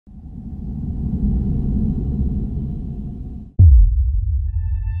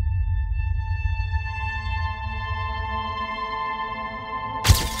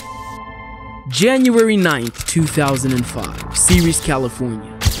January 9th, 2005, Ceres,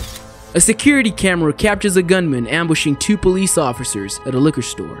 California. A security camera captures a gunman ambushing two police officers at a liquor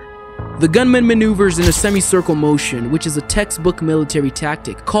store. The gunman maneuvers in a semicircle motion, which is a textbook military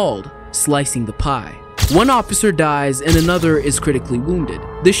tactic called slicing the pie. One officer dies and another is critically wounded.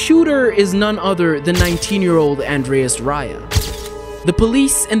 The shooter is none other than 19-year-old Andreas Raya. The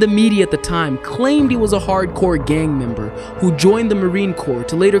police and the media at the time claimed he was a hardcore gang member who joined the Marine Corps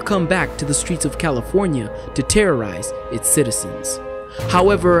to later come back to the streets of California to terrorize its citizens.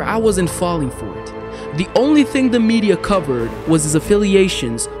 However, I wasn't falling for it. The only thing the media covered was his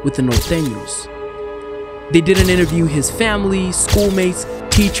affiliations with the Norteños. They didn't interview his family, schoolmates,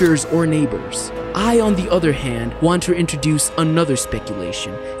 teachers, or neighbors. I, on the other hand, want to introduce another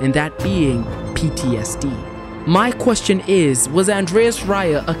speculation, and that being PTSD. My question is, was Andreas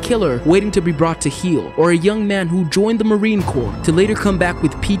Raya a killer waiting to be brought to heel, or a young man who joined the Marine Corps to later come back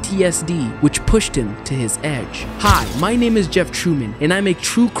with PTSD, which pushed him to his edge? Hi, my name is Jeff Truman, and I make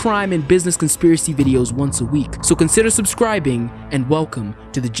true crime and business conspiracy videos once a week, so consider subscribing, and welcome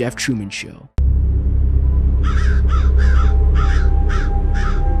to The Jeff Truman Show.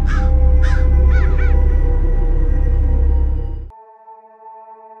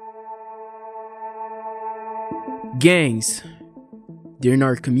 Gangs, they're in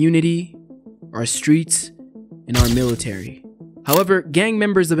our community, our streets, and our military. However, gang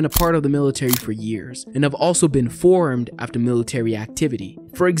members have been a part of the military for years and have also been formed after military activity.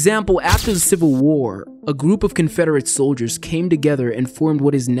 For example, after the Civil War, a group of Confederate soldiers came together and formed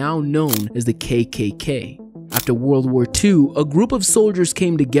what is now known as the KKK. After World War II, a group of soldiers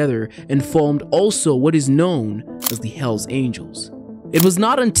came together and formed also what is known as the Hells Angels. It was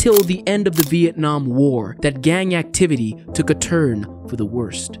not until the end of the Vietnam War that gang activity took a turn for the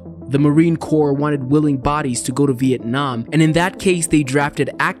worst. The Marine Corps wanted willing bodies to go to Vietnam, and in that case they drafted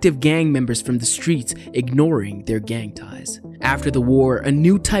active gang members from the streets, ignoring their gang ties. After the war, a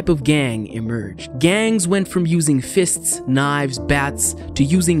new type of gang emerged. Gangs went from using fists, knives, bats, to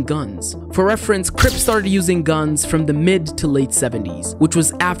using guns. For reference, Crips started using guns from the mid to late 70s, which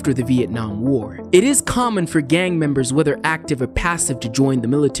was after the Vietnam War. It is common for gang members, whether active or passive, to join the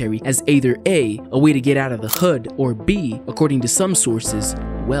military as either A, a way to get out of the hood, or B, according to some sources,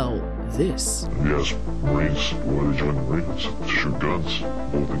 well, this. Yes, Marines, why they join the Marines? To shoot guns,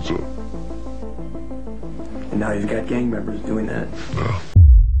 blow things up. And now you've got gang members doing that. Yeah.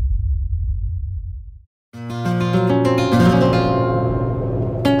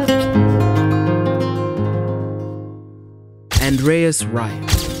 Andreas Raya,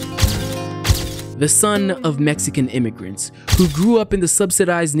 the son of Mexican immigrants who grew up in the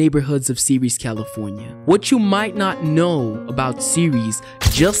subsidized neighborhoods of Ceres, California. What you might not know about Ceres,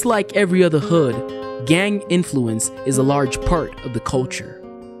 just like every other hood, gang influence is a large part of the culture.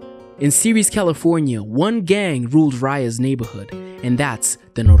 In Ceres, California, one gang ruled Raya's neighborhood, and that's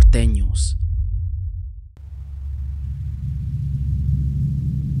the Norteños.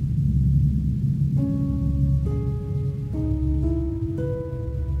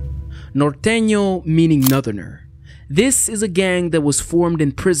 Norteño meaning Northerner. This is a gang that was formed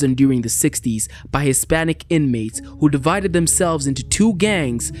in prison during the 60s by Hispanic inmates who divided themselves into two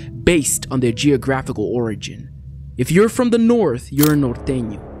gangs based on their geographical origin. If you're from the north, you're a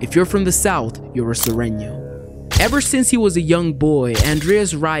Norteño. If you're from the south, you're a Sureño. Ever since he was a young boy,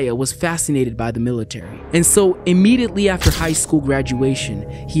 Andreas Raya was fascinated by the military. And so immediately after high school graduation,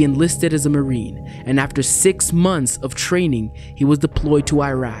 he enlisted as a Marine. And after 6 months of training, he was deployed to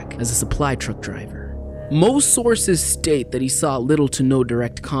Iraq as a supply truck driver. Most sources state that he saw little to no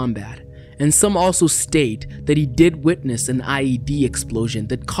direct combat. And some also state that he did witness an IED explosion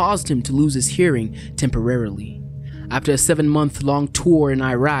that caused him to lose his hearing temporarily. After a 7-month-long tour in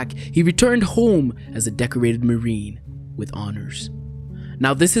Iraq, he returned home as a decorated Marine with honors.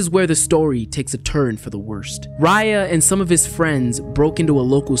 Now this is where the story takes a turn for the worst. Raya and some of his friends broke into a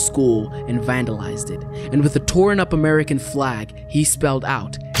local school and vandalized it, and with a torn up American flag, he spelled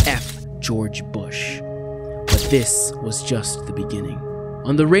out F George Bush. But this was just the beginning.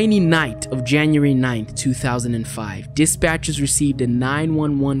 On the rainy night of January 9th, 2005, dispatchers received a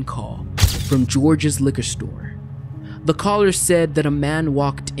 911 call from George's liquor store. The caller said that a man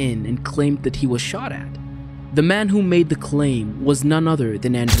walked in and claimed that he was shot at. The man who made the claim was none other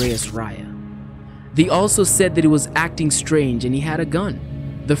than Andreas Raya. They also said that he was acting strange and he had a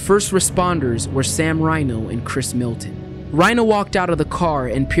gun. The first responders were Sam Rhino and Chris Milton. Rhino walked out of the car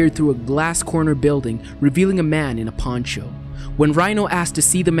and peered through a glass corner building, revealing a man in a poncho. When Rhino asked to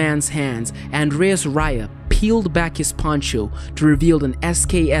see the man's hands, Andreas Raya peeled back his poncho to reveal an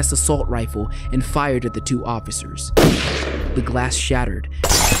SKS assault rifle and fired at the two officers. The glass shattered,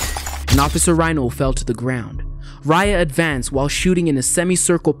 and Officer Rhino fell to the ground. Raya advanced while shooting in a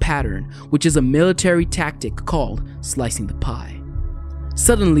semicircle pattern, which is a military tactic called slicing the pie.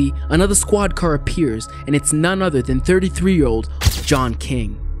 Suddenly, another squad car appears, and it's none other than 33-year-old John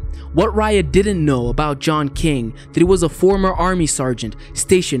King. What Raya didn't know about John King that he was a former army sergeant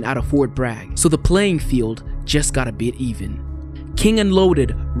stationed out of Fort Bragg, so the playing field just got a bit even. King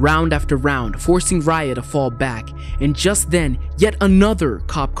unloaded round after round, forcing Raya to fall back, and just then, yet another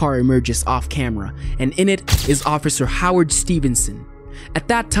cop car emerges off camera, and in it is Officer Howard Stevenson. At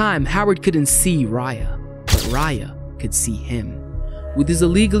that time, Howard couldn't see Raya, but Raya could see him. With his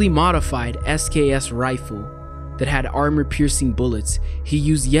illegally modified SKS rifle that had armor-piercing bullets, he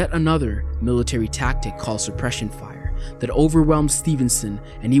used yet another military tactic called suppression fire that overwhelmed Stevenson,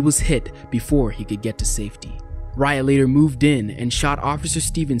 and he was hit before he could get to safety. Raya later moved in and shot Officer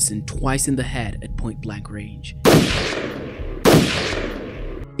Stevenson twice in the head at point-blank range.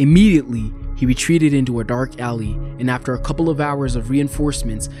 Immediately, he retreated into a dark alley, and after a couple of hours of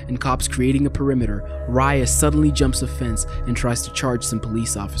reinforcements and cops creating a perimeter, Raya suddenly jumps a fence and tries to charge some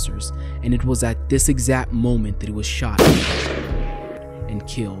police officers, and it was at this exact moment that he was shot and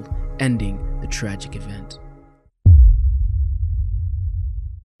killed, ending the tragic event.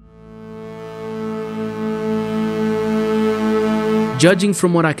 Judging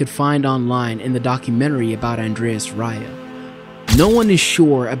from what I could find online in the documentary about Andreas Raya, no one is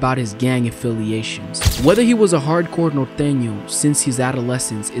sure about his gang affiliations. Whether he was a hardcore norteño since his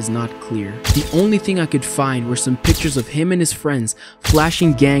adolescence is not clear. The only thing I could find were some pictures of him and his friends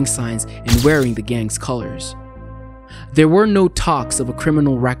flashing gang signs and wearing the gang's colors. There were no talks of a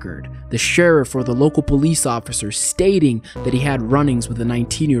criminal record, the sheriff or the local police officer stating that he had run-ins with the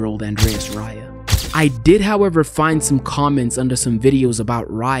 19-year-old Andreas Raya. I did, however, find some comments under some videos about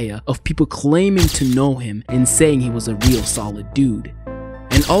Raya of people claiming to know him and saying he was a real solid dude.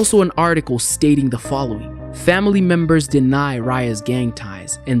 And also an article stating the following: family members deny Raya's gang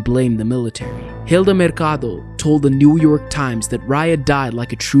ties and blame the military. Hilda Mercado told the New York Times that Raya died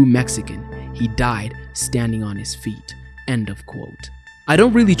like a true Mexican. He died standing on his feet. End of quote. I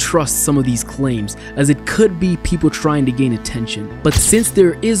don't really trust some of these claims, as it could be people trying to gain attention, but since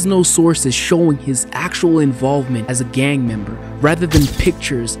there is no sources showing his actual involvement as a gang member, rather than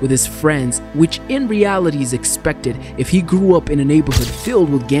pictures with his friends, which in reality is expected if he grew up in a neighborhood filled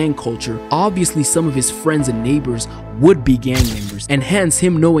with gang culture, obviously some of his friends and neighbors would be gang members, and hence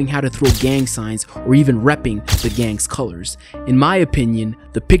him knowing how to throw gang signs or even repping the gang's colors. In my opinion,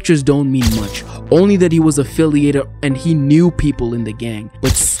 the pictures don't mean much, only that he was affiliated and he knew people in the gang,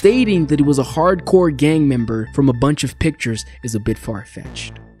 but stating that he was a hardcore gang member from a bunch of pictures is a bit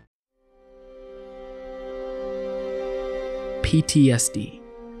far-fetched. PTSD,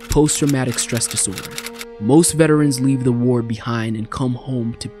 post-traumatic stress disorder. Most veterans leave the war behind and come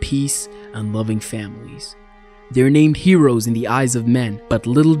home to peace and loving families. They're named heroes in the eyes of men, but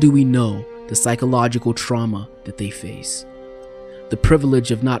little do we know the psychological trauma that they face. The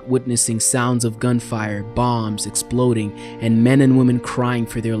privilege of not witnessing sounds of gunfire, bombs exploding, and men and women crying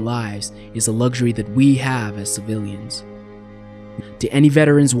for their lives is a luxury that we have as civilians. To any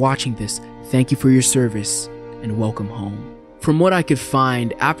veterans watching this, thank you for your service and welcome home. From what I could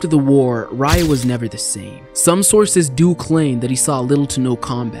find, after the war, Raya was never the same. Some sources do claim that he saw little to no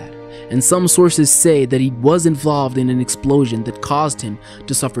combat, and some sources say that he was involved in an explosion that caused him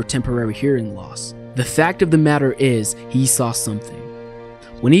to suffer temporary hearing loss. The fact of the matter is, he saw something.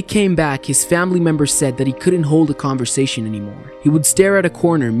 When he came back, his family members said that he couldn't hold a conversation anymore. He would stare at a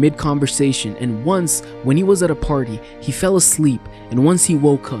corner mid-conversation, and once, when he was at a party, he fell asleep, and once he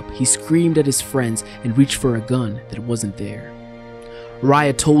woke up, he screamed at his friends and reached for a gun that wasn't there.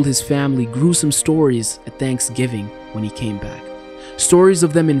 Raya told his family gruesome stories at Thanksgiving when he came back. Stories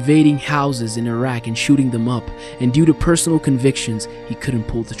of them invading houses in Iraq and shooting them up, and due to personal convictions, he couldn't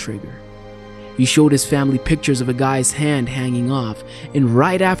pull the trigger. He showed his family pictures of a guy's hand hanging off, and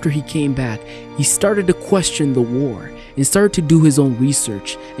right after he came back, he started to question the war and started to do his own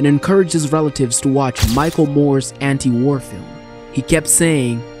research and encouraged his relatives to watch Michael Moore's anti-war film. He kept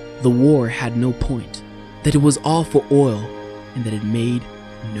saying the war had no point, that it was all for oil, and that it made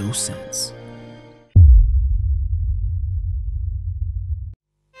no sense.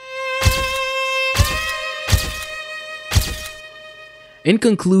 In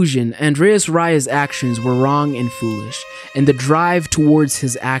conclusion, Andreas Raya's actions were wrong and foolish, and the drive towards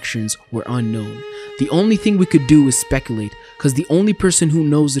his actions were unknown. The only thing we could do is speculate, because the only person who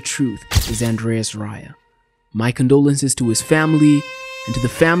knows the truth is Andreas Raya. My condolences to his family, and to the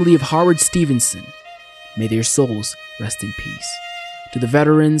family of Howard Stevenson. May their souls rest in peace. To the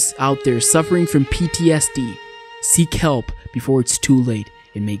veterans out there suffering from PTSD, seek help before it's too late,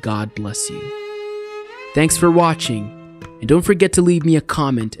 and may God bless you. Thanks for watching, and don't forget to leave me a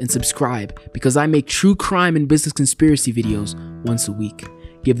comment and subscribe because I make true crime and business conspiracy videos once a week.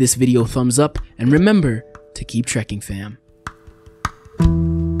 Give this video a thumbs up and remember to keep trekking, fam.